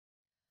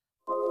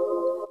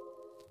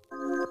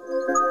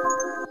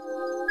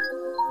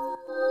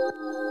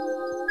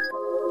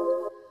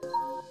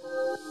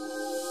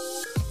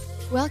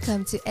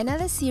Welcome to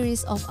another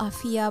series of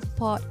Afia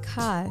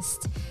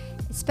podcast,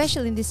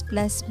 especially in this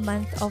blessed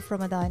month of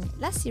Ramadan.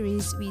 Last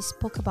series, we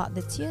spoke about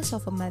the tears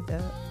of a mother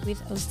with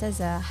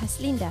Ustazah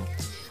Haslinda.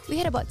 We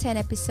had about 10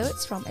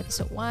 episodes from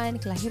episode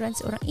 1, Kelahiran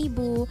Seorang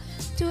Ibu,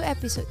 to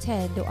episode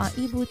 10, Doa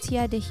Ibu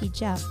Tiada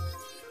Hijab.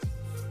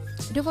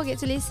 Don't forget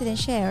to listen and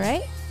share,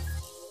 right?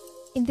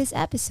 In this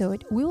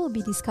episode, we will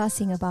be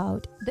discussing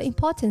about the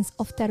importance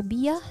of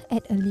tarbiyah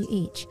at early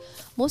age.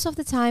 Most of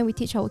the time, we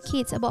teach our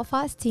kids about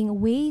fasting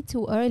way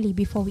too early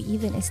before we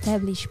even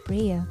establish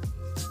prayer.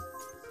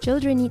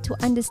 Children need to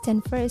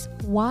understand first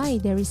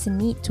why there is a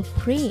need to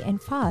pray and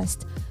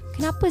fast.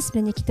 Kenapa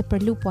sebenarnya kita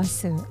perlu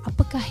puasa?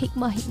 Apakah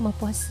hikmah-hikmah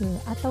puasa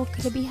atau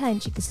kelebihan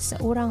jika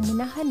seseorang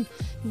menahan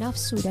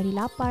nafsu dari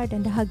lapar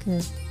dan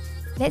dahaga?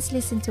 Let's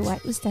listen to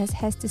what Ustaz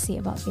has to say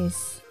about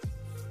this.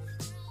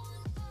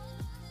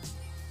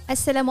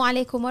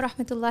 Assalamualaikum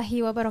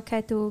warahmatullahi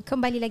wabarakatuh.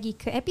 Kembali lagi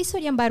ke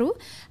episod yang baru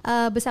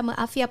bersama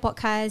Afia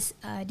Podcast.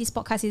 This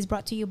podcast is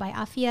brought to you by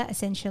Afia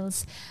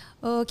Essentials.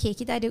 Okay,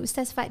 kita ada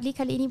Ustaz Fadli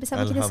kali ini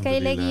bersama kita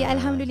sekali lagi.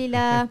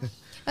 Alhamdulillah.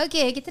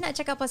 Okay, kita nak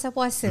cakap pasal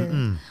puasa.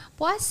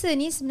 Puasa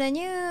ni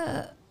sebenarnya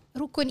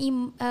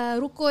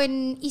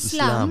rukun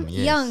Islam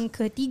yes. yang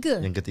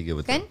ketiga. Yang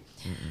ketiga, betul. Kan?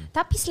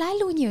 Tapi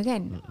selalunya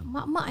kan,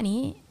 mak-mak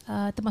ni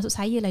termasuk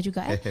saya lah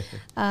juga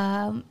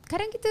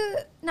kadang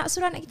kita nak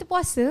suruh anak kita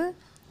puasa,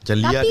 macam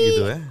lihat tapi,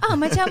 gitu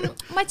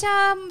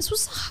macam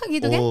susah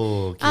gitu kan.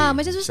 Okay.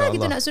 Macam susah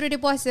gitu nak suruh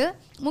dia puasa.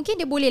 Mungkin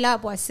dia boleh lah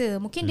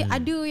puasa. Mungkin dia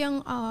ada yang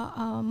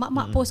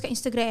mak-mak post kat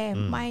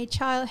Instagram, my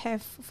child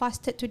have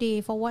fasted today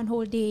for one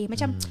whole day.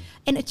 Macam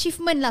an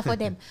achievement lah for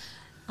them.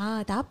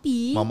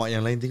 Tapi mak-mak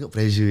yang lain tengok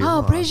pressure.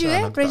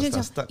 Pressure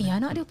macam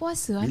anak dia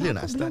puasa, bila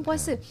anak aku belum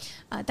puasa.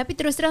 Tapi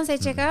terus terang saya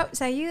cakap,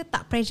 saya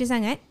tak pressure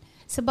sangat.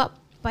 Sebab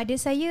pada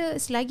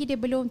saya, selagi dia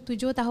belum 7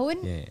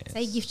 tahun,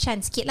 saya give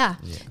chance sikit lah.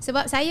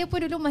 Sebab saya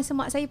pun dulu masa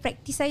mak saya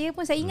praktis saya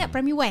pun, saya ingat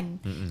primary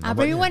 1.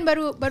 Primary 1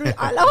 baru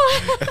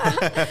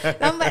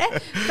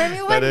lambat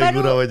Primary 1 baru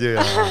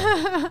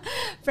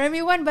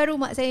Primary 1 baru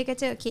mak saya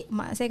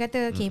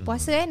kata, okay,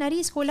 puasa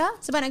nari sekolah,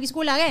 sebab nak pergi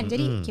sekolah kan.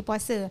 Jadi okay,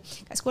 puasa.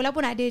 Kat sekolah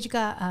pun ada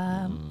juga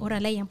orang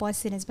lain yang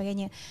puasa dan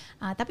sebagainya.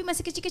 Tapi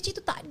masa kecil-kecil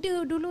tu tak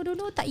ada.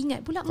 Dulu tak ingat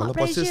pula mak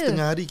pressure. Kalau puasa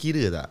setengah hari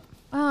kira tak?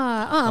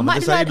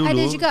 Mak dulu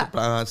ada juga.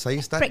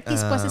 Saya start praktis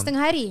puasa setengah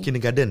hari.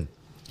 Kindergarten.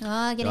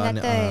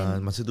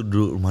 Kindergarten. Masa tu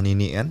duduk rumah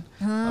nenek kan.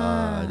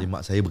 Jadi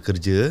mak saya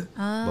bekerja,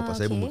 bapa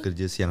saya pun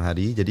bekerja siang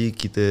hari. Jadi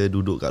kita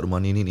duduk kat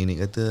rumah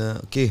nenek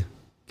kata, "Okey,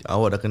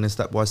 awak dah kena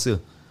start puasa."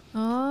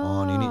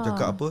 Nenek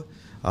cakap apa?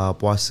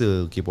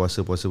 Puasa. Okey, puasa.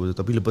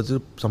 Tapi lepas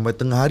tu sampai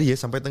tengah hari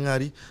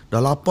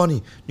dah lapar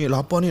ni.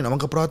 Lapar ni nak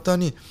makan prata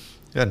ni.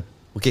 Kan?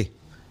 Okey.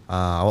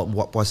 Awak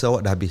buat puasa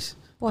awak dah habis.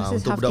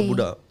 Untuk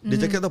budak-budak.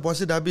 Dia cakap tahu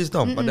puasa dah habis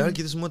tau. Padahal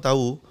kita semua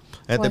tahu.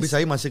 Tapi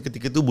saya masa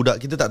ketika tu budak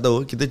kita tak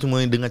tahu. Kita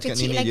cuma dengar cakap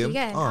kecil nenek je.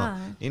 Kan?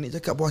 Nenek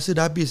cakap puasa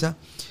dah habis .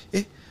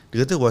 Dia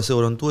kata puasa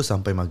orang tua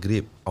sampai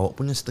maghrib. Awak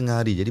punya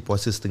setengah hari. Jadi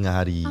puasa setengah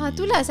hari.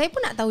 Itulah saya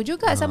pun nak tahu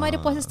juga sama ada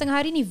puasa setengah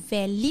hari ni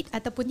valid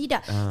ataupun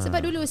tidak. Sebab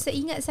dulu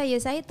seingat saya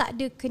tak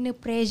ada kena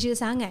pressure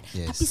sangat.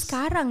 Tapi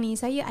sekarang ni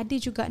saya ada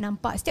juga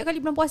nampak. Setiap kali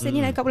bulan puasa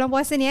ni, nak dekat bulan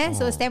puasa ni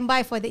so stand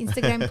by for the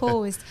Instagram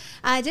post.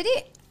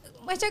 Jadi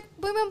macam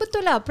memang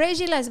betul lah,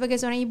 pressure lah sebagai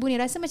seorang ibu ni.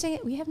 Rasa macam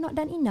we have not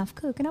done enough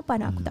ke? Kenapa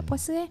anak aku tak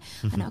puasa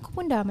Anak aku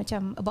pun dah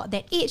macam about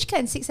that age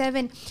kan,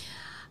 6-7.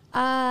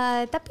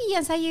 Tapi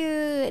yang saya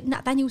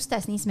nak tanya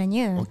Ustaz ni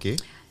sebenarnya,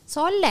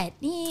 solat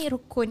ni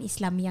rukun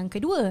Islam yang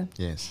kedua.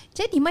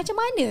 Jadi macam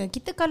mana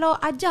kita kalau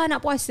ajar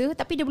anak puasa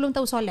tapi dia belum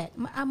tahu solat?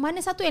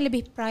 Mana satu yang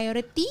lebih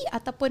priority,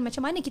 ataupun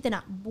macam mana kita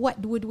nak buat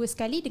dua-dua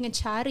sekali dengan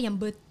cara yang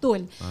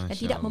betul dan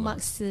tidak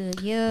memaksa.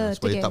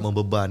 Supaya tak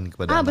membeban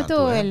kepada anak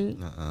betul.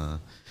 tu.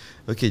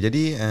 Okey,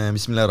 jadi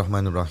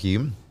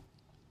bismillahirrahmanirrahim.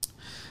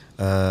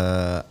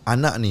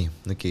 Anak ni,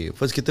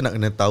 first kita nak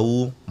kena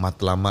tahu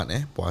matlamat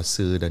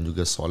puasa dan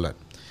juga solat.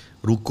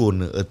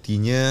 Rukun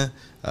artinya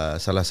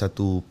salah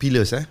satu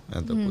pillars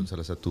ataupun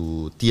salah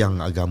satu tiang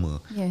agama.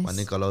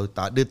 Maknanya kalau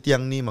tak ada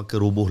tiang ni, maka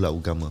robohlah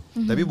agama.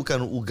 Tapi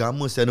bukan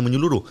agama secara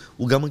menyeluruh.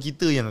 Agama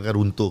kita yang akan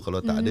runtuh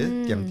kalau tak ada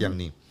tiang-tiang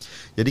ni.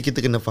 Jadi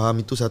kita kena faham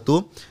itu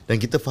satu, dan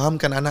kita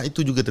fahamkan anak itu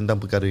juga tentang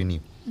perkara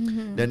ini.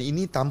 Dan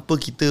ini tanpa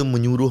kita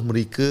menyuruh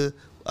mereka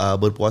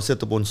berpuasa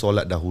ataupun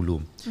solat dahulu.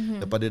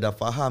 Daripada dah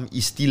faham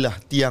istilah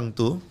tiang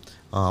tu,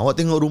 awak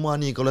tengok rumah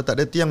ni, kalau tak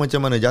ada tiang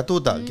macam mana?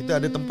 Jatuh tak? Kita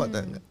ada tempat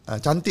tak?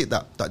 Cantik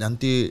tak? Tak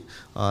cantik.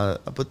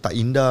 Tak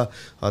indah.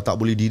 Tak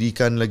boleh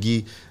dirikan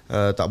lagi.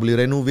 Tak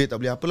boleh renovate.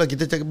 Tak boleh apalah.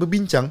 Kita cakap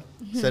berbincang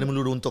secara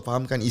menyeluruh untuk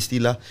fahamkan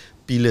istilah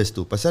pillars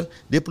tu. Pasal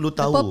dia perlu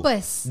tahu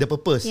the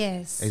purpose.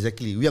 Yes.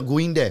 Exactly. We are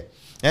going there.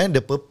 And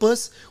the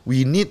purpose,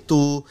 we need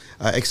to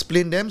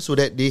explain them so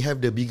that they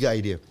have the bigger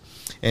idea.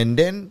 And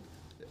then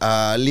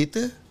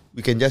later we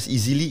can just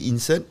easily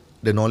insert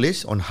the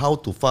knowledge on how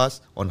to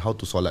fast, on how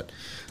to solat.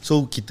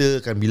 So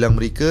kita akan bilang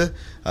mereka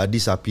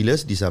these are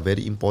pillars, these are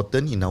very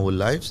important in our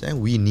lives,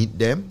 and we need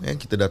them.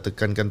 Kita dah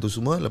tekankan tu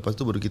semua. Lepas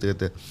tu baru kita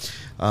kata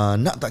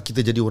nak tak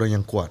kita jadi orang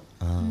yang kuat.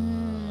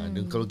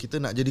 Dan kalau kita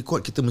nak jadi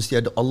kuat, kita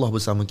mesti ada Allah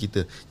bersama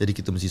kita. Jadi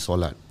kita mesti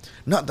solat.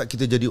 Nak tak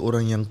kita jadi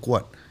orang yang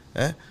kuat,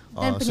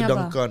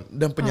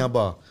 dan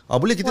penyabar.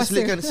 Boleh kita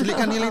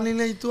selitkan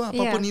nilai-nilai itu,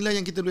 apa-apa nilai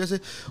yang kita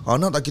biasa.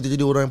 Nak tak kita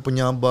jadi orang yang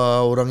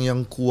penyabar, orang yang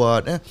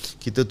kuat,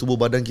 kita tubuh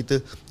badan kita,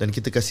 dan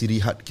kita kasih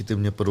rihat kita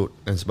punya perut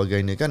dan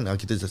sebagainya kan.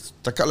 Kita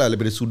cakaplah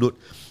daripada sudut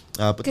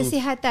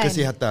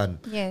kesihatan.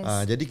 Yes.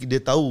 Jadi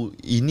dia tahu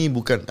ini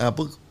bukan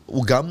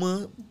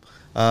agama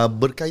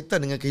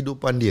berkaitan dengan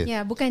kehidupan dia.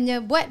 Ya,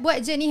 bukannya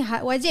buat je ni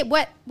wajib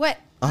buat.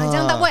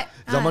 Jangan tak buat.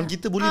 Zaman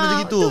kita boleh macam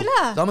gitu.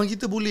 Zaman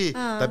kita boleh.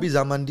 Tapi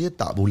zaman dia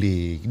tak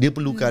boleh. Dia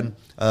perlukan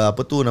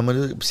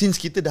since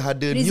kita dah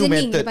ada reasoning, new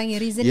method. dia panggil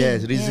reasoning. Yes,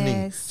 reasoning.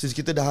 Since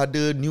kita dah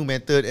ada new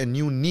method and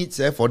new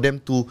needs for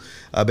them to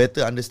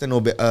better understand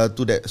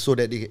so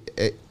that they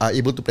are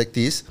able to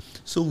practice.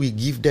 So we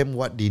give them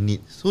what they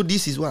need. So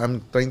this is what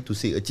I'm trying to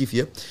say, achieve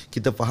here.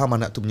 Kita faham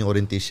anak tu punya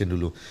orientation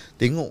dulu.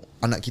 Tengok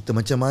anak kita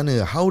macam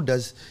mana, how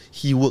does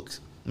he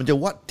works,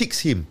 macam what ticks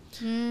him.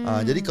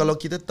 Jadi kalau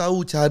kita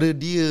tahu cara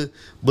dia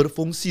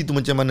berfungsi tu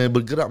macam mana,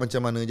 bergerak macam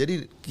mana,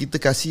 jadi kita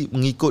kasih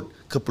mengikut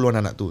keperluan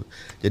anak tu.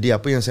 Jadi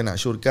apa yang saya nak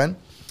syorkan,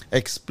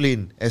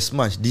 explain as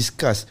much,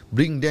 discuss,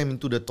 bring them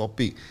into the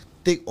topic,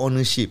 take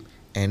ownership,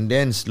 and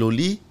then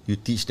slowly you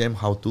teach them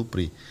how to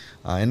pray.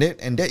 And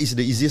that is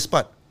the easiest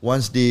part.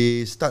 Once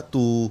they start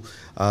to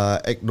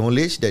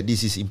acknowledge that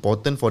this is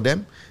important for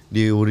them,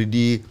 you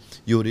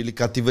really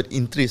cultivate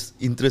interest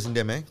in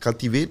them,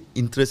 cultivate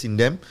interest in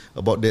them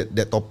about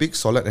that topic,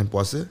 solat and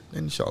puasa,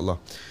 then insyaAllah.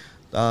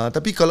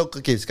 Tapi kalau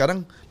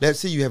sekarang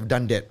let's say you have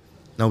done that,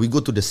 now we go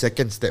to the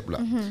second step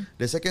lah.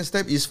 The second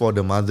step is for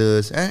the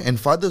mothers and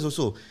fathers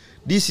also.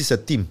 This is a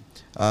team.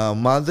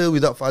 Mother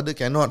without father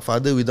cannot,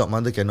 father without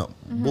mother cannot.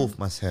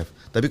 Both must have.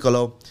 Tapi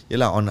kalau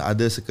on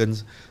other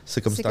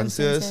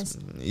circumstances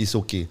is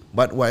okay.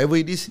 But whatever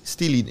it is,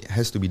 still it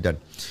has to be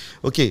done.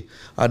 Okay.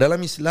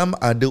 Dalam Islam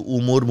ada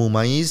umur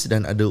mumayyiz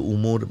dan ada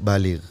umur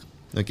baligh.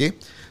 Okay.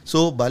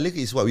 So baligh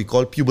is what we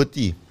call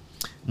puberty.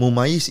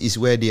 Mumayyiz is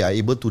where they are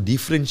able to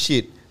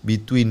differentiate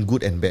between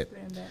good and bad.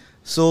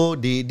 So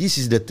this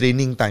is the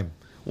training time.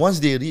 Once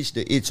they reach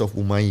the age of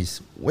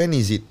mumayyiz, when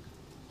is it?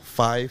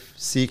 5,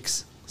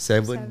 6,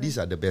 7, these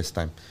are the best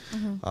time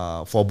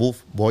for both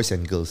boys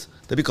and girls.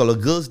 Tapi kalau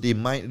girls, they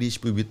might reach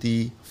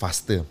puberty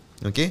faster.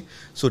 Okay,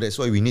 so that's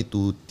why we need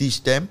to teach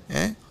them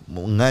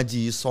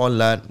mengaji,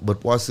 solat,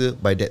 berpuasa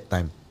by that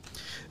time.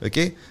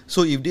 Okay,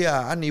 so if they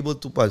are unable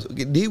to pass,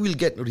 they will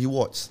get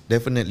rewards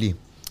definitely,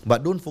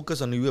 but don't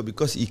focus on the reward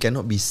because it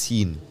cannot be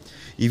seen.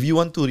 If you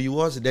want to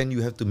rewards, then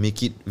you have to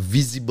make it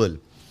visible,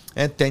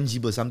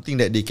 tangible, something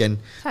that they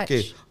can touch.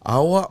 Okay,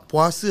 awak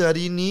puasa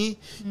hari ni,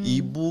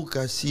 ibu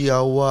kasih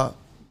awak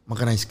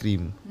makan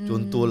aiskrim.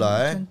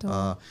 Contohlah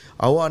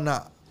awak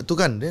nak tu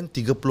kan, then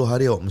 30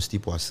 hari awak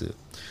mesti puasa.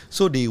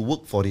 So they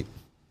work for it.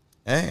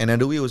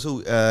 Another way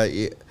also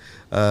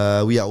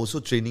we are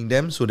also training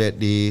them so that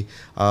they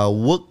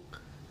work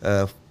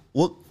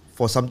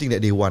for something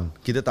that they want.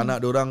 Kita tak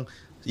nak diorang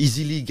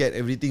easily get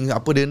everything.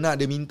 Apa dia nak,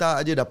 dia minta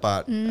aja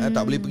dapat.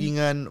 Tak boleh pergi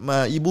dengan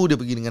ibu, dia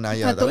pergi dengan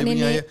ayah. Tak boleh pergi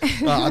dengan ayah,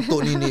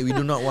 atuk nenek. We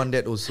do not want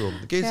that also.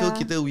 Okay, so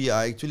we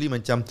are actually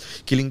macam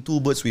killing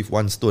two birds with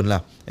one stone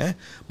lah.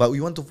 But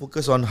we want to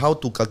focus on how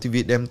to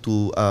cultivate them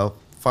to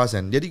fast.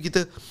 Jadi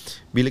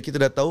bila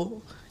kita dah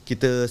tahu,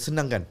 kita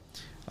senangkan.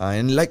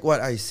 And like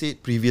what I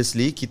said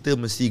previously, kita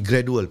mesti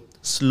gradual,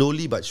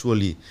 slowly but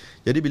surely.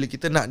 Jadi bila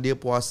kita nak dia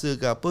puasa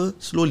ke apa,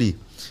 slowly.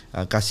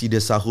 Kasih dia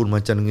sahur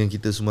macam dengan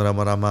kita semua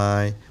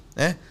ramai-ramai.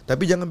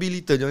 Tapi jangan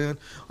belittle, jangan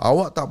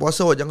awak tak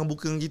puasa, awak jangan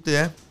buka dengan kita.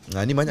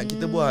 Ni banyak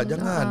kita buat.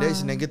 Jangan, that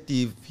is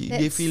negative.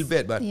 They feel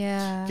bad, but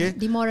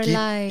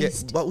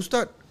demoralized. But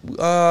Ustaz,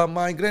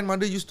 my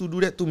grandmother used to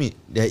do that to me.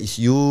 That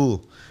is you.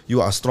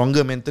 You are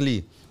stronger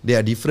mentally. They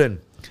are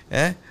different.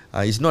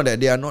 It's not that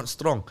they are not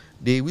strong.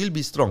 They will be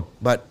strong,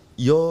 but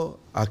you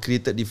are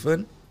created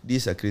different.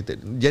 These are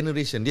created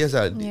generation.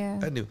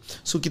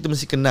 So kita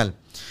mesti kenal.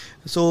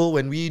 So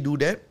when we do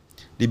that,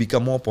 they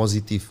become more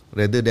positive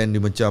rather than dia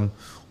macam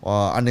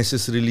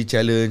unnecessarily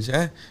challenge.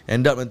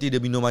 End up nanti dia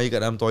minum air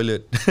kat dalam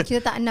toilet.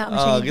 Kita tak nak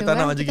macam itu. Kita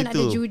nak macam kita nak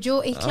ada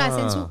jujur, ikhlas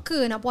dan suka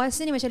nak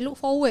puasa ni, macam look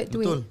forward to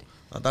it. Betul.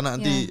 Tak nak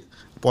nanti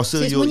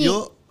puasa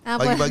yuk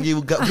pagi-pagi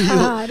buka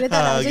periuk.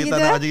 Kita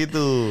nak macam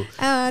itu.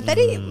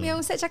 Tadi yang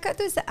Ustaz cakap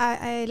tu,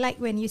 I like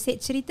when you said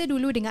cerita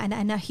dulu dengan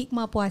anak-anak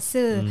hikmah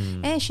puasa.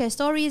 Share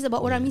stories about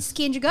orang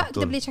miskin juga.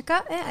 Betul. Kita boleh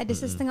cakap ada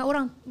setengah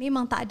orang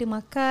memang tak ada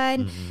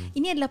makan.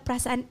 Ini adalah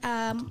perasaan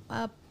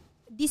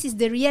this is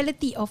the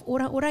reality of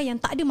orang-orang yang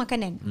tak ada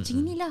makanan. Macam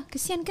inilah,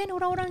 kesian kan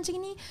orang-orang macam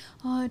ni.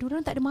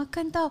 Diorang tak ada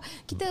makan tau.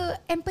 Kita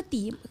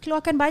empathy,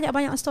 keluarkan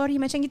banyak-banyak story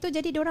macam gitu.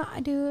 Jadi diorang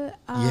ada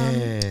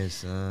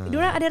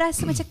diorang ada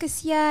rasa macam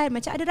kesian,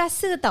 macam ada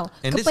rasa tau,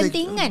 and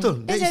kepentingan.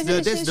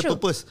 That's the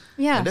purpose.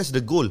 And that's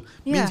the goal.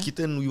 Means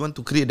we want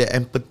to create the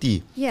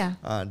empathy.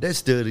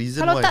 That's the reason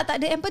kalau why. tak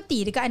ada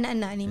empathy dekat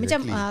anak-anak ni.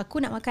 Macam aku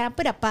nak makan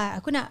apa dapat,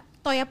 aku nak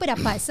toy apa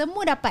dapat,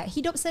 semua dapat,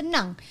 hidup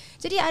senang.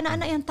 Jadi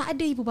anak-anak yang tak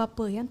ada ibu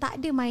bapa, yang tak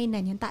ada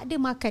mainan, yang tak ada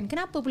makan,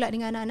 kenapa pula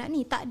dengan anak-anak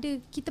ni tak ada?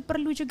 Kita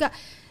perlu juga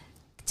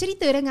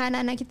cerita dengan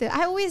anak-anak kita.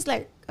 I always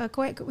like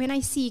when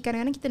I see,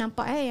 kadang-kadang kita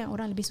nampak yang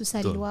orang lebih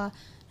susah di luar,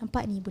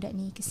 nampak ni budak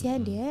ni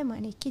kesian dia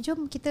maknanya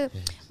jom kita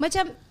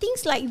macam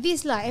things like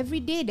this lah,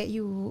 every day that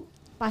you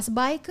pass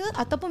by ke,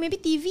 ataupun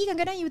maybe TV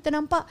kadang-kadang you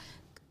ternampak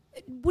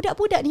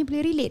budak-budak ni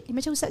boleh relate.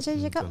 Macam Ustaz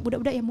saya cakap,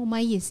 budak-budak yang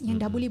mumayyiz, yang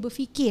dah boleh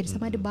berfikir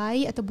sama ada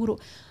baik atau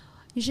buruk.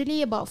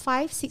 Usually about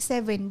 5, 6,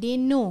 7 they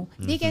know,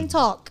 they can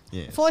talk.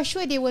 For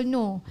sure they will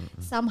know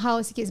somehow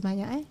sikit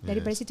sebanyak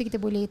daripada situ kita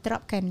boleh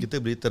terapkan. Kita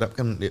boleh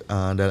terapkan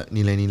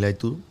nilai-nilai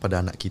tu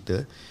pada anak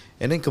kita.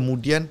 And then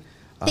kemudian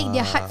take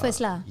their heart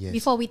first lah,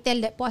 before we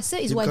tell that puasa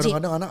is wajib.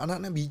 Kadang-kadang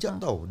anak-anak bijak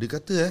tau. Dia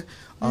kata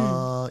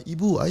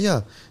ibu,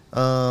 ayah,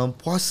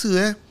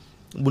 puasa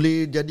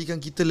boleh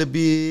jadikan kita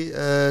lebih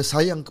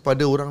sayang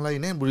kepada orang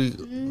lain, boleh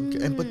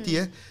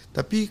empathy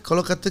Tapi kalau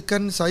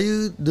katakan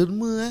saya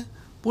derma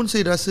pun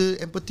saya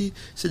rasa empathy,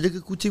 saya jaga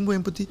kucing pun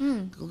empathy.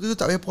 Kalau kita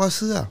tak payah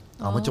puasa lah.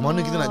 Macam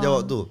mana kita nak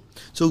jawab tu?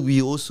 So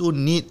we also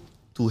need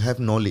to have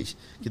knowledge.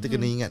 Kita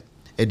kena ingat,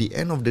 at the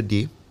end of the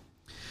day,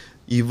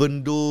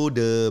 even though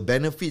the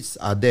benefits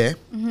are there,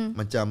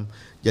 macam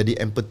jadi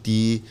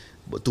empathy,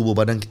 tubuh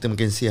badan kita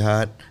makin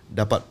sihat,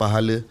 dapat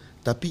pahala,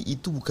 tapi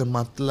itu bukan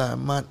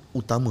matlamat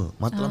utama.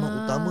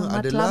 Matlamat utama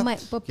adalah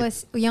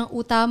purpose yang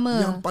utama.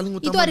 Yang paling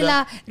utama itu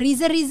adalah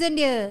reason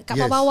dia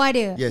kat bawah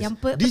dia. Yang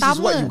this pertama. This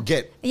is what you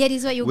get. This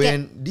is what you get.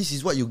 This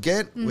is what you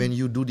get when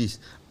you do this.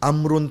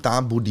 Amrun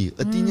ta'budi.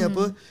 Artinya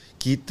apa?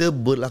 Kita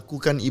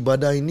berlakukan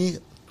ibadah ini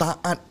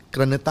taat,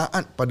 kerana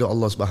taat pada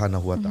Allah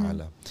Subhanahu Wa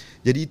Taala.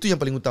 Jadi itu yang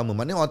paling utama.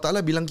 Maknanya Allah Taala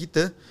bilang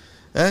kita,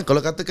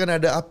 kalau katakan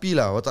ada api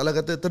lah, Allah Taala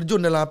kata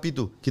terjun dalam api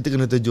tu, kita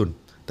kena terjun.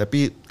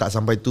 Tapi tak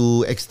sampai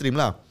tu ekstrim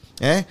lah.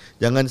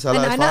 Jangan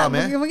salah faham.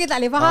 Mungkin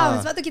tak boleh faham.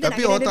 Sebab tu kita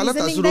tapi nak Allah kena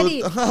tak suruh, tadi.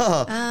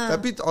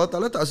 Tapi Allah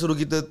Ta'ala tak suruh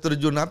kita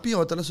terjun api.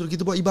 Allah Ta'ala suruh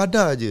kita buat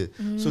ibadah je.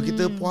 Suruh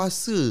kita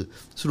puasa,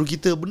 suruh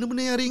kita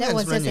benda-benda yang ringan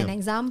sebenarnya.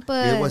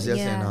 That was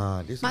just an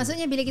example.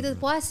 Maksudnya bila kita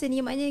puasa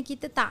ni, maknanya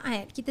kita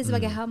taat. Kita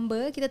sebagai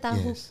hamba, kita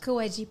tahu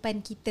kewajipan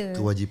kita.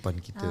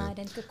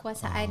 Dan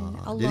kekuasaan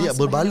Allah. Jadi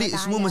berbalik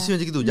semua mesti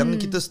macam itu. Jangan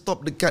kita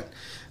stop dekat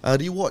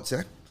rewards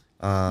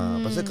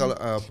pasal kalau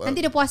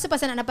nanti dia puasa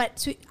pasal nak dapat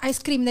ice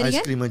cream tadi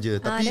kan? Ice cream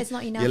aja. Tapi that's not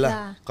enough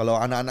yelah, kalau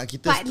anak-anak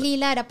kita partly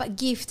lah dapat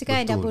gift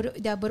kan,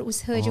 dah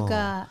berusaha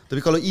juga.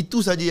 Tapi kalau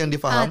itu saja yang dia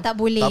faham, tak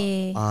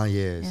boleh.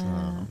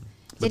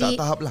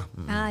 Bertahap lah.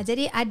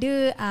 Jadi ada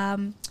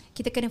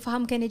kita kena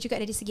fahamkan dia juga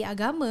dari segi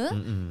agama.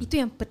 Itu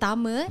yang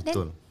pertama.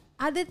 Dan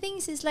other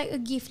things is like a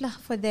gift lah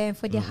for them,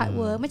 for their hard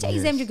work. Macam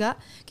exam juga,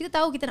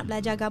 kita tahu kita nak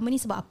belajar agama ni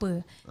sebab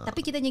apa.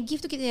 Tapi kita punya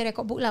gift tu, kita punya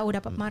record book lah,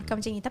 dapat markah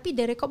macam ni. Tapi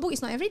the record book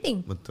is not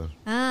everything.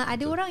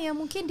 Ada orang yang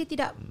mungkin dia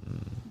tidak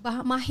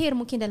mahir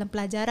mungkin dalam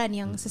pelajaran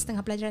yang setengah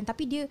pelajaran,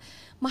 tapi dia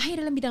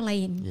mahir dalam bidang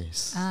lain.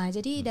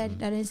 Jadi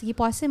dari segi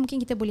puasa mungkin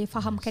kita boleh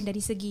fahamkan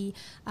dari segi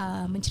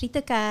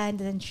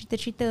menceritakan dan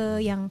cerita-cerita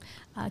yang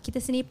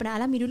kita sendiri pernah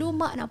alami. Dulu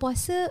mak nak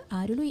puasa,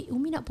 dulu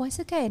Umi nak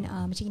puasa kan,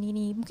 macam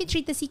ni. Mungkin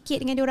cerita sikit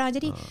dengan diorang,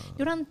 jadi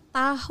diorang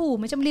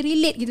tahu, macam boleh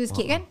relate gitu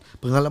sikit kan.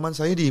 Pengalaman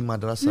saya di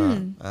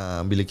madrasah,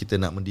 bila kita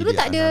nak mendidik dulu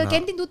tak ada anak-anak,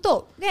 kantin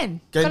tutup kan,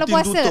 kantin kalau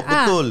puasa tutup,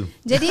 betul.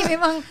 Jadi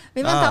memang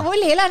tak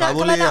boleh lah nak,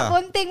 kalau nak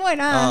ponteng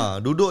pun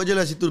duduk je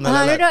lah situ dengan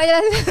lalat. Duduk je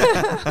lah.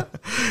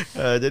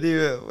 Jadi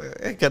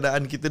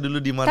keadaan kita dulu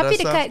di madrasah. Tapi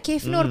dekat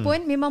Cave Nur pun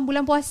memang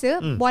bulan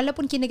puasa,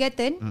 walaupun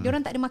kindergarten,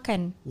 diorang tak ada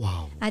makan.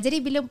 Jadi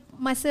bila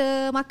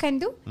masa makan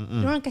tu,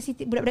 diorang kasih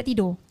budak-budak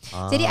tidur.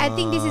 Jadi I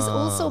think this is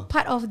also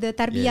part of the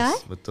tarbiyah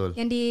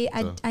yang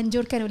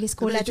dianjurkan oleh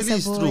sekolah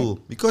tersebut. It's true,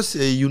 because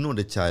you know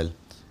the child,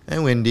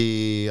 and when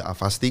they are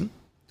fasting,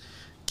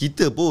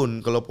 kita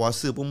pun kalau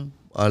puasa pun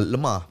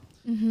lemah.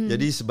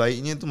 Jadi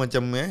sebaiknya tu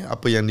macam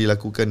apa yang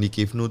dilakukan di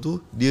Cave Nur tu,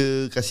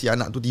 dia kasih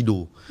anak tu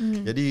tidur.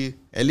 Jadi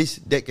at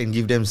least that can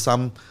give them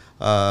some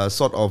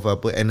sort of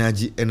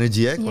energy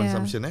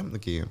consumption.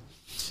 Okay.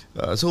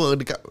 So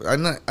dekat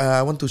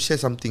I want to share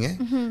something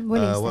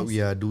what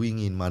we are doing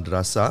in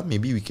madrasah.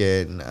 Maybe we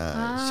can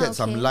shed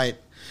some light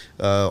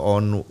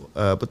on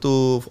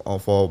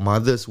for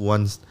mothers who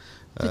wants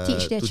to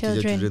teach their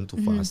children to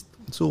fast.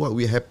 So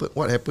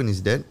what happen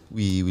is that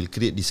we will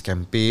create this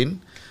campaign,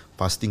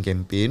 fasting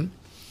campaign,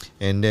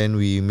 and then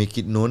we make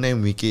it known and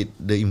make it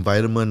the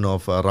environment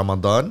of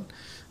Ramadan,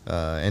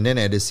 and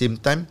then at the same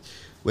time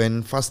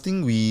when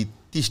fasting we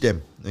teach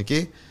them.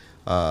 Okay,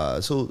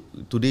 so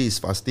today is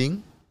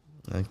fasting,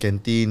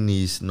 canteen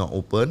is not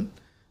open,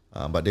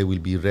 but there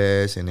will be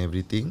rest and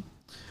everything.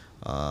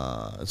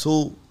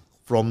 So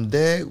from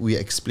there we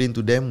explain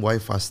to them why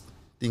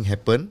fasting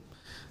happen.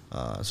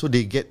 So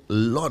they get a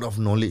lot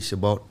of knowledge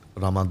about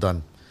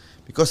Ramadan,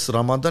 because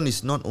Ramadan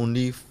is not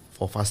only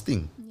for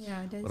fasting.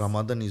 Yeah,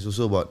 Ramadan is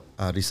also about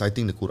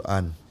reciting the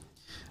Quran,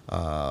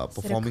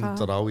 performing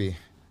tarawih.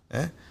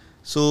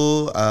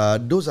 So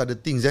those are the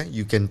things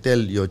you can tell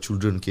your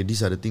children, okay,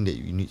 these are the things that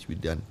you need to be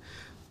done.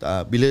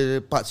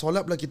 Bila part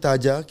solat pula kita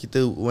ajar,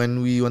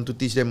 when we want to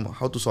teach them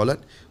how to solat,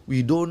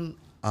 we don't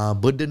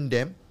burden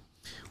them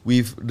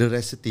with the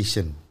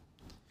recitation.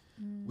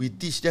 We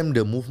teach them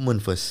the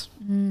movement first.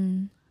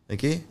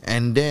 Okay,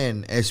 and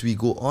then as we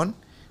go on,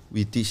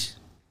 we teach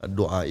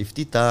doa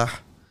iftitah,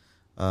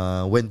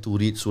 when to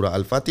read surah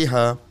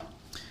Al-Fatihah,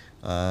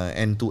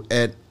 and to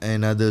add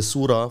another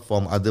surah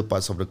from other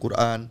parts of the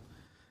Quran.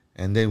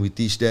 And then we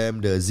teach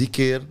them the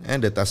zikir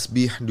and the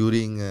tasbih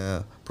during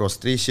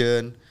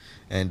prostration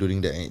and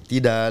during the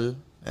i'tidal,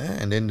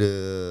 and then the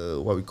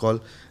what we call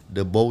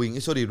the bowing.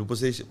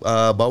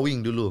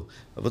 Bowing dulu,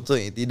 betul,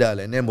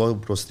 i'tidal, and then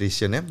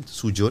prostration,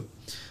 sujud.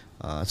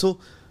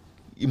 So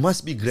it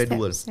must be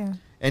gradual.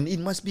 Steps, and it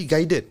must be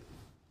guided.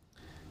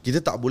 Kita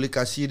tak boleh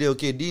kasih dia,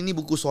 okay, dia ni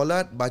buku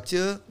solat,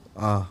 baca,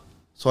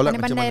 solat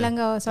macam mana. Pandai-pandai lah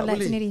kau solat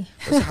sendiri.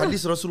 Pasal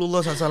hadis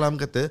Rasulullah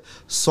SAW kata,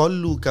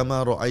 Sallu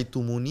kama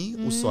ra'aitumuni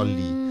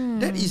usalli.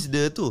 That is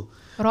the tu.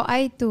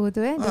 Ra'aitu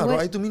tu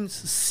Ra'aitu means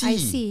see. I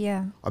see,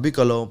 yeah. Habis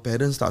kalau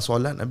parents tak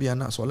solat, habis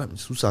anak solat,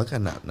 susah kan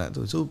nak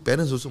tu. So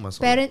parents also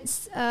must solat.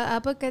 Parents,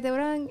 apa kata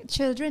orang,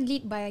 children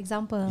lead by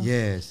example.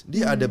 Yes.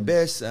 They are the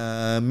best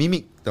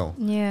mimic tau.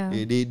 Yeah.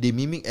 They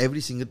mimic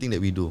every single thing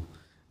that we do.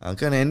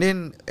 Kan, and then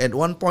at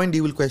one point they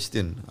will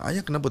question,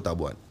 ayah kenapa tak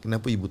buat?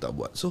 Kenapa ibu tak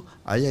buat? So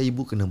ayah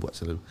ibu kena buat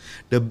selalu.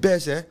 The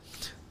best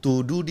to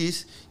do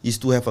this is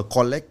to have a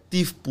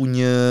collective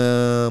punya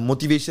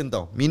motivation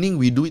tau. Meaning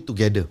we do it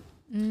together.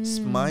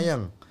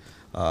 Semayang.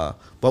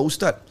 Pak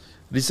Ustaz,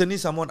 recently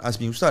someone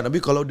asked me, Ustaz, tapi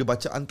kalau dia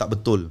bacaan tak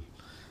betul,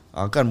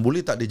 kan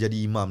boleh tak dia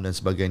jadi imam dan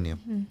sebagainya.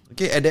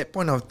 Okay, at that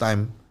point of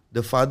time, the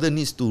father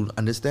needs to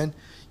understand,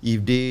 if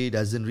they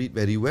doesn't read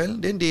very well,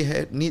 then they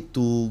need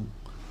to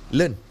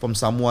learn from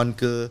someone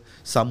ke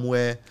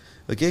somewhere.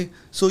 Okay,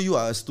 so you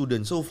are a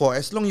student. So for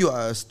as long you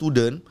are a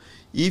student,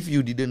 if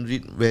you didn't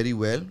read very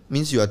well,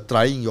 means you are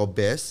trying your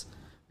best,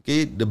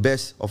 okay, the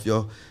best of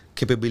your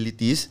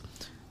capabilities.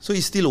 So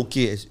it's still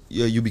okay as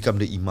you become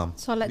the imam.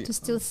 Solat tu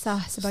still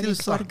sah sebagai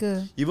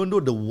keluarga. Even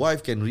though the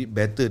wife can read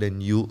better than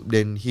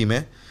him,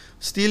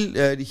 still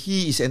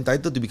he is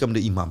entitled to become the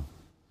imam.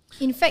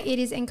 In fact,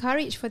 it is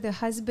encouraged for the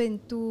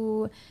husband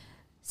to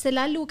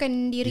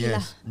selalukan diri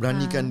lah.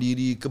 Beranikan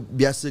diri,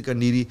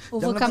 biasakan diri.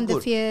 Overcome the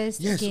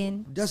fears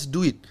again. Just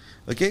do it.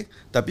 Okay.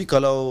 Tapi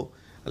kalau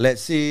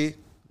let's say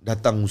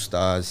datang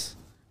ustaz,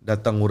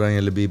 datang orang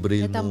yang lebih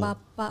berilmu, datang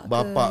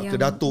bapa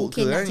ke datuk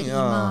ke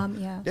kan,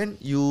 then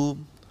you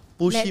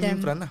push him in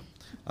front lah.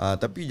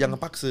 Tapi jangan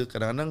paksa.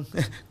 Kadang-kadang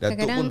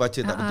datuk pun baca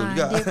tak betul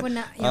juga. Dia pun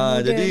nak yang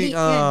muda jadi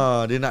kan?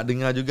 Dia nak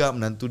dengar juga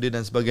menantu dia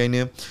dan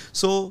sebagainya.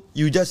 So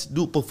you just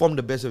perform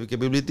the best of your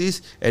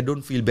capabilities and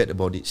don't feel bad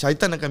about it.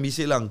 Syaitan akan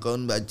bisik lah, kau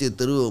baca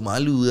terus,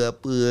 malu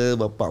apa,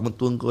 bapak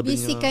mentua kau dengar.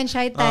 Bisikan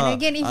syaitan.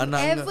 Again, if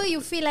ever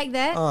you feel like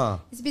that,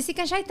 it's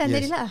bisikan syaitan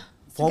tadilah.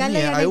 For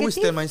me, I always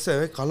tell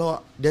myself,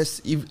 kalau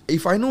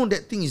if I know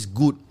that thing is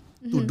good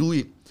to do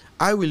it,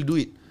 I will do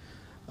it.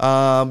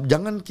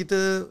 Jangan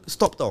kita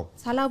stop tau.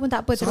 Salah pun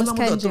tak apa,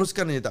 teruskan je.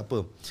 Teruskan je tak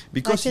apa.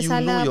 Because baca you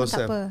know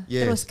yourself. Tak apa.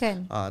 Yes. Teruskan.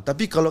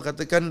 Tapi kalau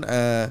katakan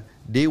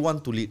they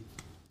want to lead,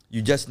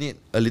 you just need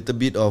a little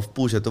bit of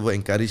push atau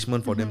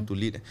encouragement for them to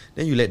lead.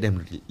 Then you let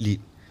them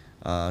lead.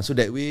 So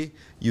that way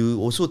you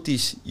also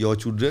teach your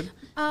children.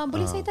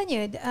 Boleh saya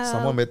tanya,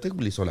 someone better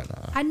boleh solat.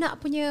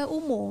 Anak punya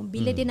umur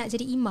bila dia nak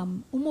jadi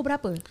imam, umur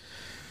berapa?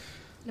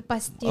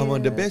 Lepas dia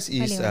the best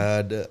is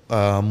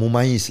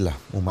mumayyiz lah.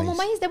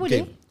 Mumayyiz dah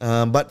boleh?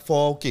 But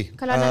for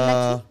kalau anak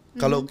lelaki,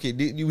 kalau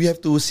we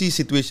have to see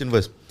situation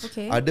first.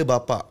 Ada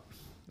bapa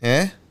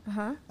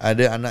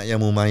ada anak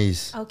yang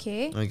mumayyiz.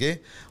 Okay,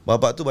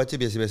 bapa tu baca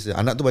biasa-biasa,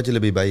 anak tu baca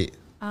lebih baik.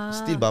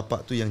 Still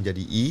bapa tu yang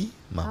jadi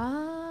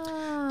imam.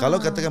 Kalau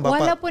katakan bapa,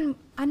 walaupun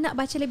anak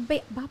baca lebih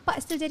baik, bapa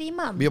still jadi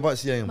imam. Bapa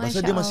still imam.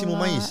 Pasal dia masih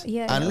mumayyiz.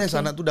 Unless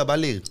anak tu dah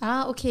balik.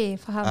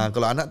 Faham.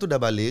 Kalau anak tu dah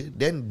balik,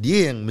 then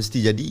dia yang mesti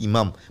jadi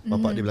imam.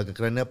 Bapa dia belakang.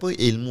 Kerana apa?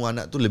 Ilmu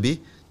anak tu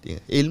lebih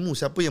ilmu.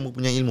 Siapa yang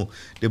mempunyai ilmu?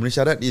 Dia punya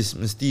syarat is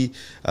mesti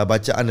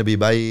bacaan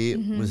lebih baik,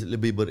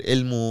 lebih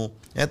berilmu.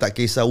 Tak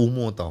kisah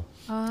umur tau.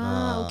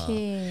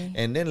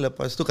 And then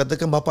lepas tu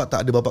katakan bapa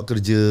tak ada, bapa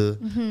kerja,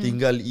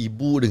 tinggal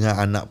ibu dengan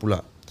anak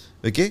pula.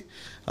 Okay,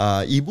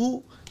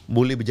 ibu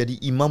boleh menjadi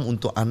imam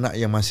untuk anak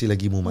yang masih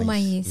lagi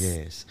mumayyiz.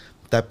 Yes.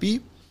 Tapi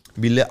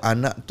bila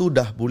anak tu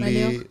dah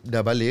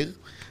balik,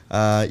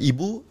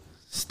 ibu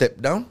step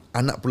down,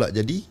 anak pula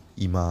jadi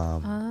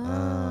imam.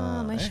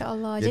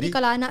 Masya-Allah. Jadi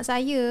kalau anak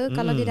saya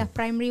kalau dia dah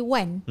primary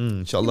 1,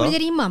 insya-Allah boleh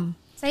jadi imam.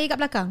 Saya kat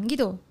belakang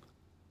gitu.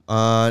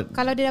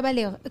 Kalau dia dah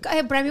balik.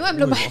 Primary 1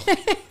 belum balik.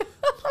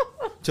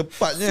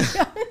 Cepatnya.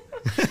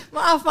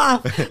 Maaf.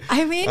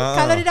 I mean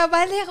kalau dia dah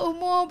balik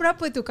umur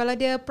berapa tu? Kalau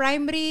dia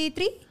primary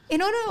 3?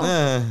 No.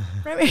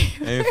 Primary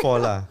 4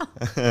 lah.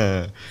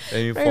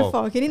 Primary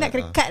 4. Okay, ni nak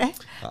kena cut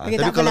Okay,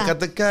 tapi kalau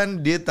katakan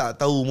dia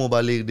tak tahu umur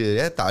balik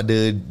dia, tak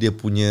ada dia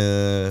punya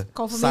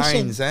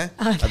signs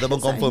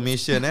ataupun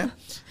confirmation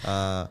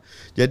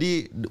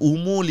jadi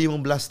umur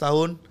 15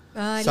 tahun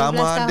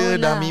sama ada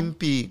dah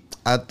mimpi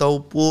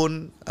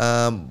ataupun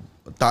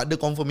tak ada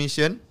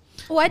confirmation.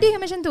 Ada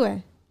yang macam tu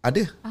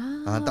Ada.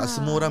 Tak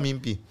semua orang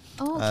mimpi.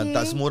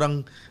 Tak semua orang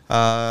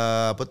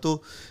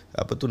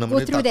apa tu nama go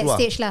dia tak keluar.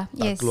 Stage lah.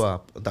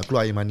 Tak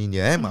keluar air mani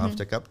dia maaf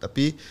cakap,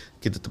 tapi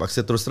kita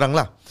terpaksa terus terang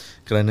lah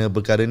kerana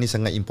perkara ni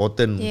sangat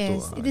important untuk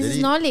this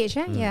is knowledge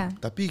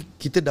tapi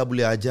kita dah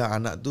boleh ajar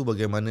anak tu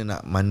bagaimana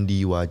nak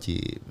mandi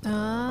wajib.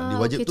 Mandi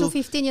wajib tu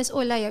 15 years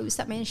old lah yang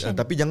Ustaz mention.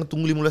 Tapi jangan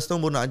tunggu 15 tahun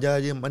baru nak ajar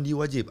dia mandi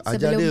wajib.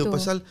 Ajar dia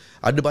pasal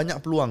ada banyak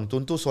peluang.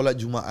 Contoh solat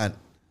Jumaat.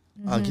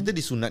 Kita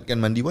disunatkan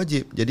mandi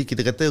wajib. Jadi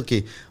kita kata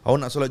okey,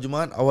 awak nak solat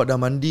Jumaat, awak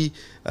dah mandi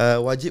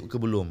wajib ke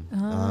belum?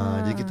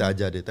 Jadi kita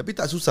ajar dia. Tapi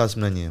tak susah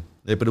sebenarnya.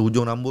 Daripada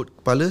hujung rambut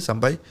kepala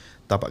sampai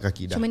tapak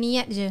kaki dah. Cuma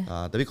niat je.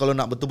 Tapi kalau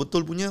nak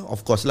betul-betul punya,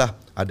 of course lah.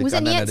 Ada Ustaz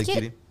kanan, ada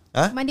sikit, kiri.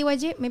 Mandi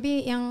wajib,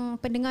 maybe yang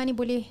pendengar ni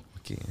boleh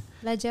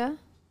belajar.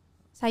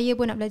 Saya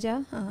pun nak belajar.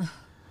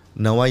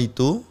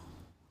 Nawaitu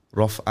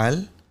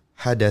raf'al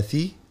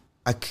hadathi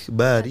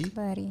akbari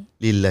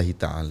lillahi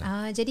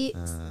ta'ala. Jadi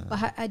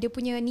dia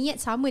punya niat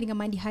sama dengan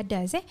mandi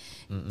hadas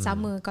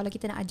sama kalau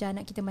kita nak ajar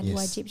anak kita mandi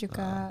wajib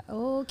juga.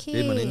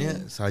 Jadi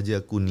maknanya sahaja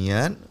aku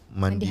niat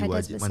mandi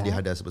wajib, mandi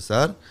hadas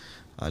besar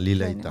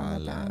lillahi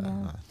ta'ala.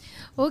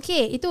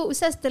 Okey, itu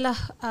Ustaz telah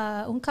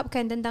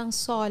ungkapkan tentang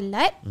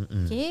solat,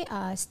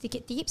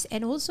 sedikit tips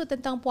and also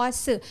tentang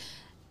puasa.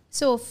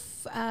 So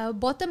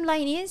bottom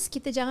line is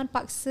kita jangan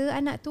paksa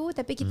anak tu,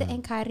 tapi kita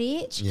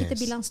encourage, kita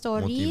bilang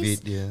stories,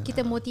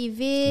 kita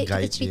motivate,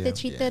 kita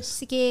cerita-cerita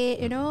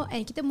sikit, you know,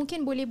 and kita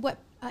mungkin boleh buat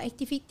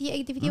aktiviti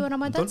orang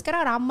Ramadan.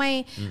 Sekarang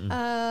ramai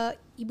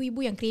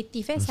ibu-ibu yang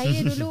kreatif.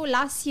 Saya dulu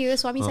last year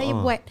suami saya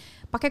buat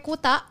pakai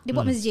kotak, dia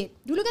buat masjid.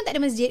 Dulu kan tak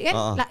ada masjid kan?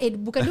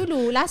 Bukan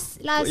dulu, last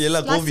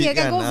year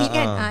kan COVID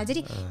kan.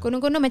 Jadi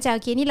konon-konon macam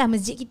okay, inilah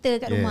masjid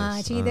kita kat rumah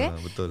macam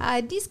gitu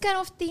this kind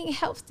of thing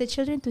helps the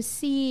children to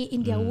see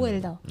in their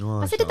world tau.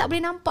 Pasal dia tak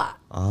boleh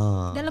nampak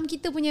dalam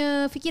kita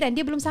punya fikiran,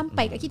 dia belum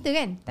sampai kat kita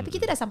kan. Tapi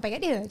kita dah sampai kat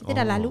dia. Kita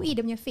dah lalui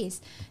dia punya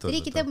face.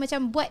 Jadi kita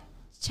macam buat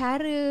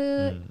cara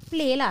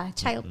play lah,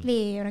 child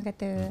play orang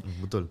kata.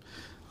 Betul.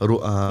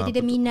 Jadi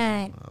dia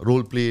minat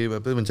role play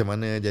macam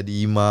mana jadi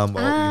imam, bawa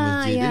pergi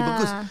masjid. Jadi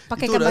bagus.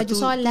 Pakaikan baju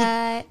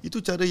solat.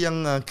 Itu cara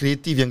yang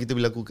kreatif yang kita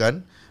boleh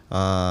lakukan,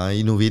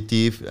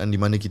 inovatif, di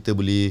mana kita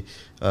boleh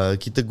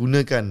kita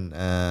gunakan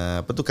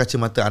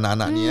kacamata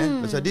anak-anak ni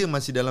pasal dia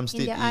masih dalam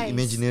state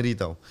imaginary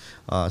tau.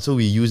 So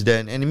we use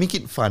that and make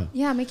it fun.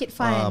 Make it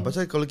fun.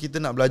 Pasal kalau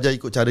kita nak belajar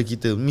ikut cara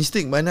kita,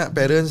 mistake banyak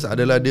parents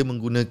adalah dia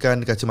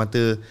menggunakan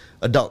kacamata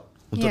adult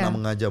untuk nak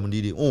mengajar,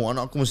 mendidik.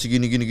 Anak aku mesti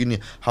gini,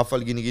 hafal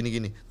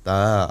gini.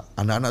 Tak,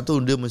 anak-anak tu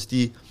dia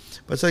mesti,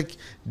 pasal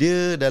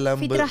dia dalam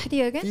fitrah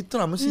dia kan?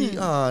 Fitrah mesti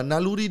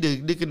naluri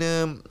dia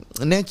kena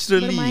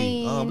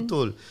naturally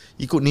betul,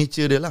 ikut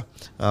nature dia lah,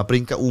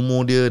 peringkat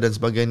umur dia dan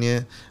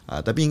sebagainya.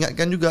 Tapi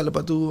ingatkan juga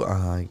lepas tu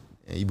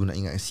ibu nak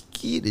ingat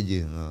sikit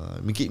aja.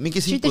 Make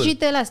it simple.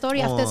 Cerita-cerita lah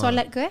story after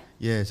solat ke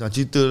Yes,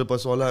 cerita lepas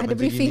solat ada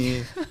macam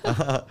briefing.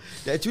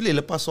 Gini. Actually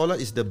lepas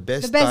solat is the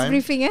best time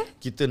briefing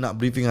kita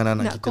nak briefing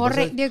anak-anak nak kita. Nak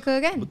correct dia ke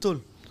kan?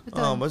 Betul.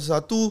 Masa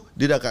satu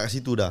dia dah kat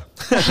situ dah.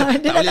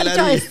 Dia tak boleh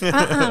tak lari.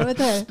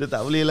 Betul. Dia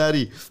tak boleh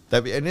lari.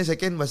 Tapi and then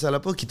second pasal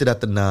apa? Kita dah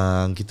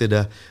tenang, kita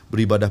dah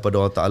beribadah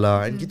pada Allah Taala,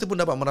 and kita pun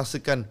dapat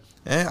merasakan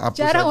apa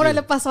jarang sahaja. orang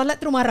lepas solat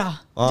terus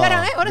marah.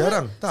 Jarang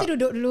orang tak. Saya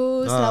duduk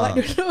dulu, selawat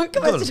dulu,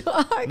 baca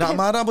doa. Nak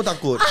marah pun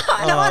takut.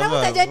 Nak marah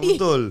pun tak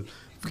jadi. Betul.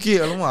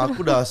 Fikir alamak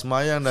aku dah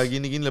semayang dah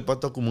gini-gini, lepas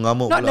tu aku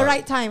mengamuk Not pula. the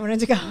right time orang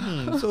cakap.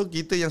 So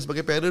kita yang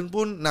sebagai parent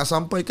pun nak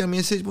sampaikan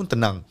mesej pun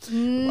tenang.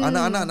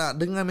 Anak-anak nak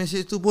dengar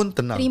mesej tu pun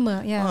tenang.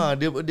 Terima,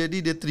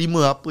 dia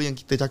terima apa yang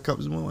kita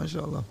cakap semua,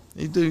 masya-Allah.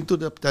 Itu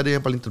cara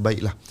yang paling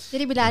terbaik lah.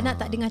 Jadi bila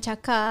anak tak dengar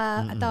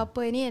cakap atau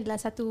apa, ni adalah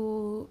satu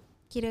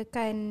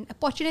kirakan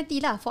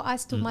opportunity lah for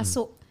us to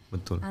masuk.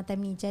 Betul.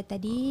 Time ni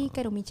tadi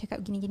kan Umi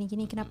cakap gini,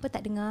 kenapa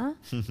tak dengar?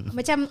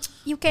 Macam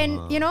you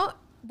can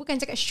bukan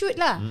cakap shoot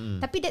lah,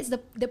 tapi that's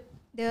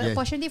the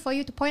opportunity for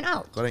you to point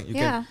out. Correct. You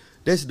can.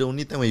 That's the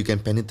only time where you can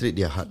penetrate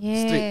their heart.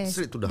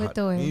 Straight to the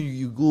betul. Heart.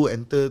 You go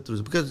enter through,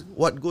 because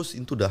what goes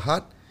into the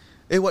heart,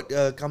 what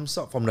comes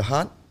out from the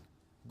heart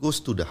goes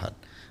to the heart.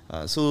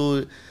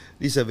 So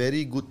this is a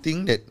very good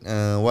thing that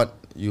what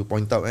you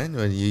point out when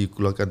you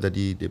keluarkan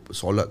tadi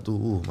solat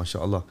tu,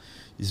 masya-Allah,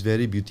 it's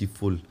very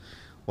beautiful.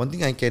 One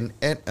thing I can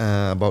add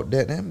about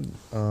that,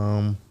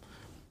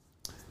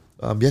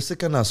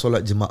 biasakanlah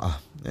solat jemaah.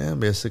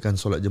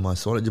 Biasakan solat jemaah.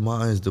 Solat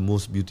jemaah is the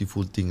most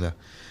beautiful thing lah.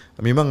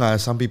 Memang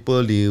some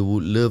people they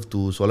would love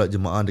to solat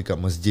jemaah dekat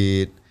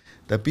masjid,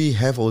 tapi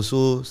have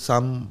also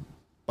some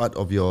part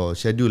of your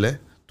schedule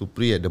to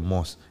pray at the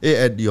mosque,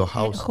 at your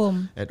house,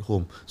 at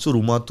home. So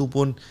rumah tu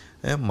pun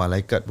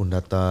malaikat pun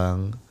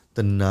datang,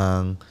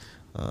 tenang.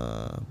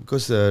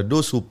 Because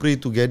those who pray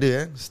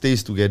together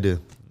stays together.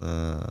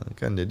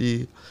 Kan,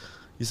 jadi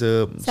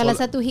salah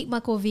satu hikmah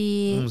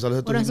COVID.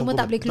 Orang semua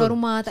tak boleh keluar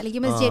rumah, tak lagi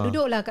masjid,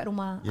 duduklah kat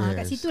rumah.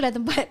 Kat situlah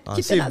tempat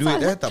kita save nak duit,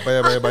 solat. tak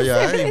payah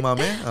bayar imam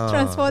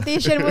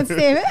Transportation pun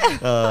save.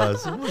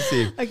 Semua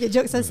save. Okay,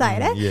 jokes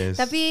aside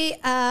yes. Tapi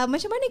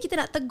macam mana kita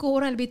nak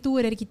tegur orang lebih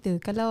tua dari kita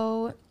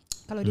kalau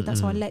dia tak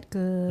solat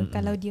ke,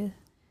 kalau dia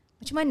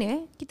macam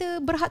mana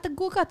kita berhak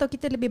tegur ke atau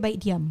kita lebih baik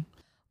diam?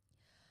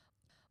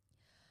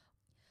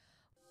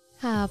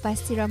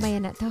 Pasti ramai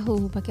yang nak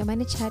tahu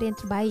bagaimana cara yang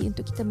terbaik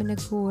untuk kita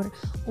menegur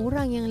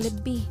orang yang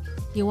lebih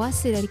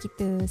dewasa dari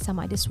kita,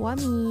 sama ada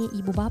suami,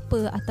 ibu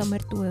bapa atau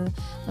mertua.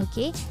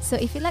 Okay, so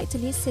if you like to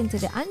listen to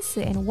the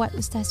answer and what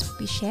Ustaz will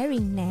be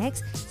sharing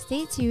next,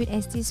 stay tuned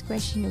as this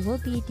question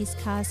will be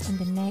discussed on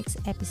the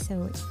next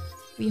episode.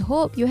 We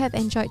hope you have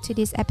enjoyed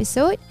today's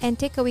episode and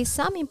take away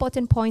some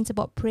important points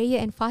about prayer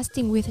and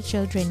fasting with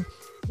children.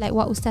 Like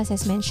what Ustaz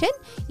has mentioned,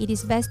 it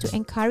is best to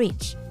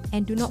encourage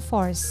and do not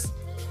force.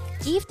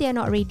 If they are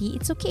not ready,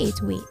 it's okay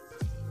to wait.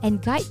 And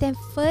guide them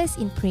first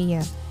in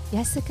prayer.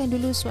 Biasakan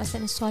dulu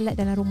suasana solat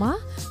dalam rumah.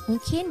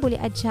 Mungkin boleh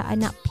ajak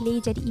anak play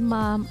jadi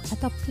imam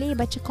atau play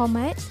baca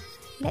qomat.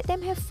 Let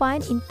them have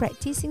fun in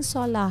practicing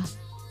solat.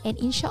 And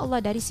insya-Allah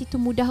dari situ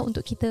mudah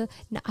untuk kita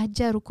nak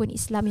ajar rukun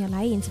Islam yang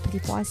lain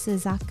seperti puasa,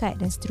 zakat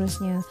dan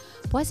seterusnya.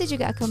 Puasa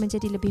juga akan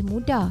menjadi lebih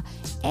mudah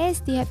as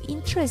they have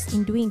interest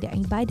in doing the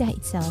ibadah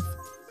itself.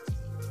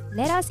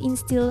 Let us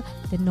instill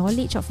the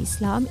knowledge of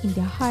Islam in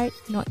their heart,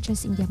 not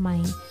just in their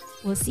mind.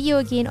 We'll see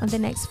you again on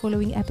the next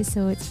following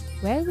episodes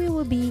where we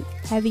will be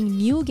having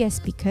new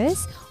guest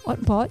speakers on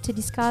board to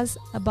discuss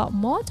about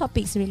more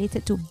topics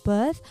related to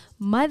birth,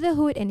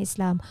 motherhood and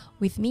Islam.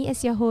 With me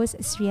as your host,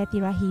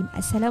 Sriyati Rahim.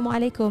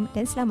 Assalamualaikum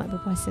dan selamat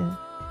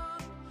berpuasa.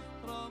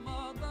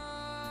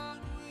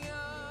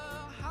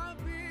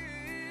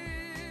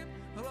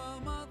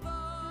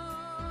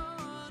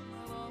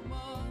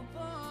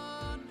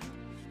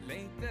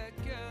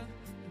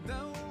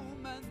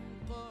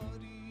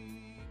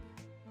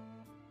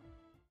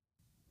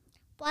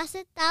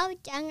 Puasa tahu,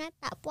 jangan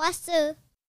tak puasa.